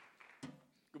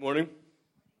Good morning.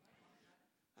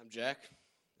 I'm Jack.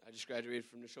 I just graduated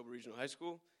from Neshoba Regional High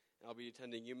School, and I'll be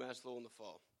attending UMass Lowell in the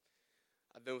fall.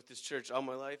 I've been with this church all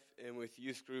my life and with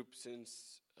youth group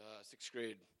since 6th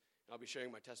grade. And I'll be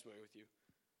sharing my testimony with you.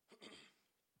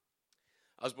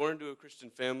 I was born into a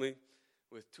Christian family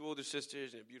with 2 older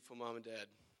sisters and a beautiful mom and dad.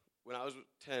 When I was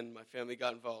 10, my family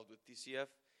got involved with DCF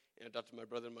and adopted my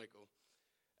brother Michael.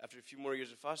 After a few more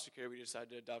years of foster care, we decided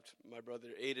to adopt my brother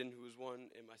Aiden, who was 1,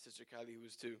 and my sister Kylie, who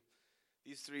was 2.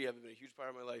 These 3 have been a huge part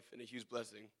of my life and a huge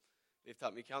blessing. They've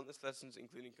taught me countless lessons,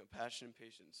 including compassion and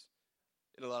patience,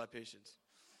 and a lot of patience.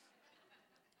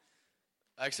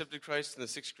 I accepted Christ in the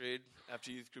 6th grade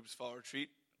after youth group's fall retreat,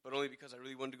 but only because I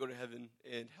really wanted to go to heaven,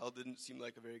 and hell didn't seem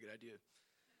like a very good idea.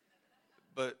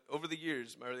 But over the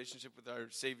years, my relationship with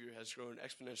our Savior has grown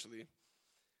exponentially.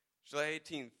 July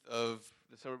 18th of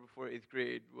the summer before 8th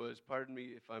grade was, pardon me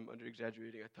if I'm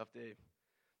under-exaggerating, a tough day.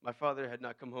 My father had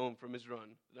not come home from his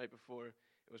run the night before and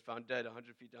was found dead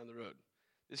 100 feet down the road.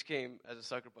 This came as a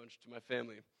sucker punch to my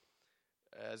family,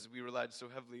 as we relied so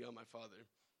heavily on my father.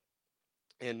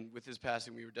 And with his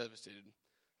passing, we were devastated.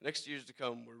 The next years to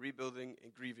come were rebuilding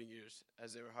and grieving years,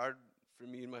 as they were hard for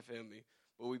me and my family,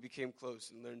 but we became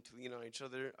close and learned to lean on each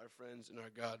other, our friends, and our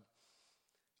God.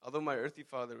 Although my earthly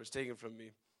father was taken from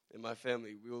me and my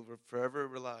family, we will forever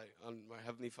rely on my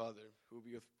Heavenly Father, who will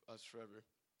be with us forever.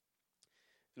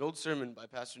 An old sermon by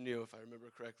Pastor Neil, if I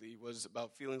remember correctly, was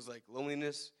about feelings like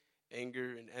loneliness,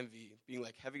 anger, and envy being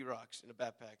like heavy rocks in a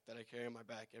backpack that I carry on my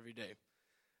back every day.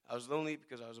 I was lonely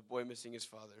because I was a boy missing his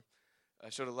father. I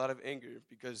showed a lot of anger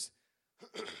because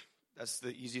that's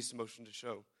the easiest emotion to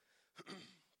show.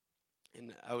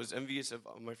 And I was envious of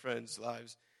all my friends'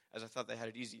 lives as I thought they had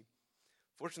it easy.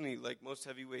 Fortunately, like most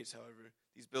heavy weights, however,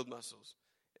 these build muscles,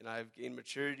 and I have gained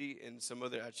maturity and some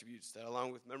other attributes that,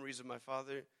 along with memories of my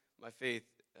father, my faith,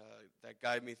 that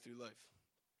guide me through life.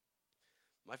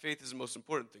 My faith is the most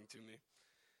important thing to me.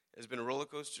 It has been a roller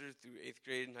coaster through 8th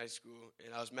grade and high school,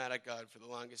 and I was mad at God for the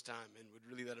longest time and would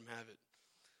really let him have it.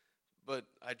 But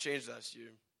I changed last year.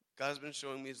 God has been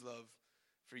showing me his love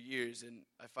for years, and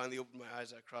I finally opened my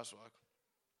eyes at Crosswalk.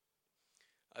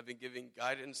 I've been given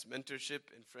guidance, mentorship,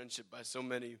 and friendship by so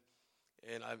many,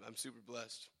 and I'm super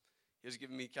blessed. He has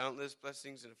given me countless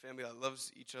blessings and a family that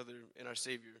loves each other and our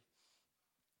Savior,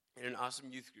 and an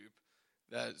awesome youth group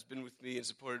that has been with me and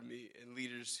supported me, and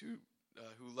leaders who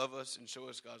love us and show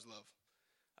us God's love.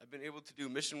 I've been able to do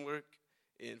mission work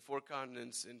in 4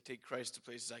 continents and take Christ to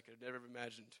places I could have never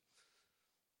imagined.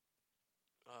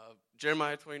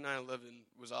 Jeremiah 29:11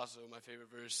 was also my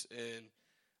favorite verse, and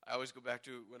I always go back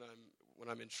to it when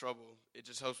I'm in trouble. It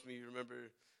just helps me remember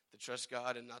to trust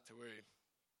God and not to worry.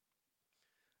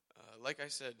 Like I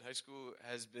said, high school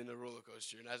has been a roller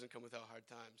coaster and hasn't come without hard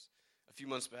times. A few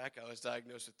months back, I was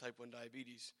diagnosed with type 1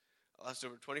 diabetes. I lost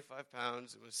over 25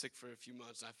 pounds and was sick for a few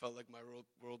months, and I felt like my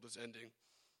world was ending.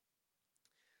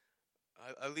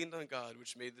 I leaned on God,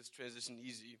 which made this transition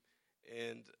easy,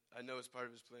 and I know it's part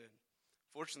of his plan.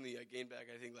 Fortunately, I gained back,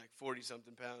 I think, like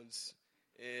 40-something pounds,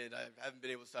 and I haven't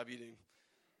been able to stop eating.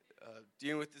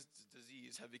 Dealing with this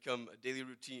disease have become a daily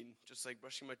routine, just like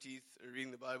brushing my teeth or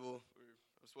reading the Bible, or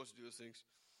I'm supposed to do those things.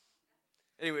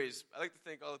 Anyways, I'd like to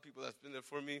thank all the people that's been there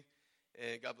for me,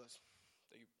 and God bless.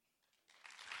 Thank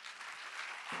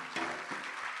you.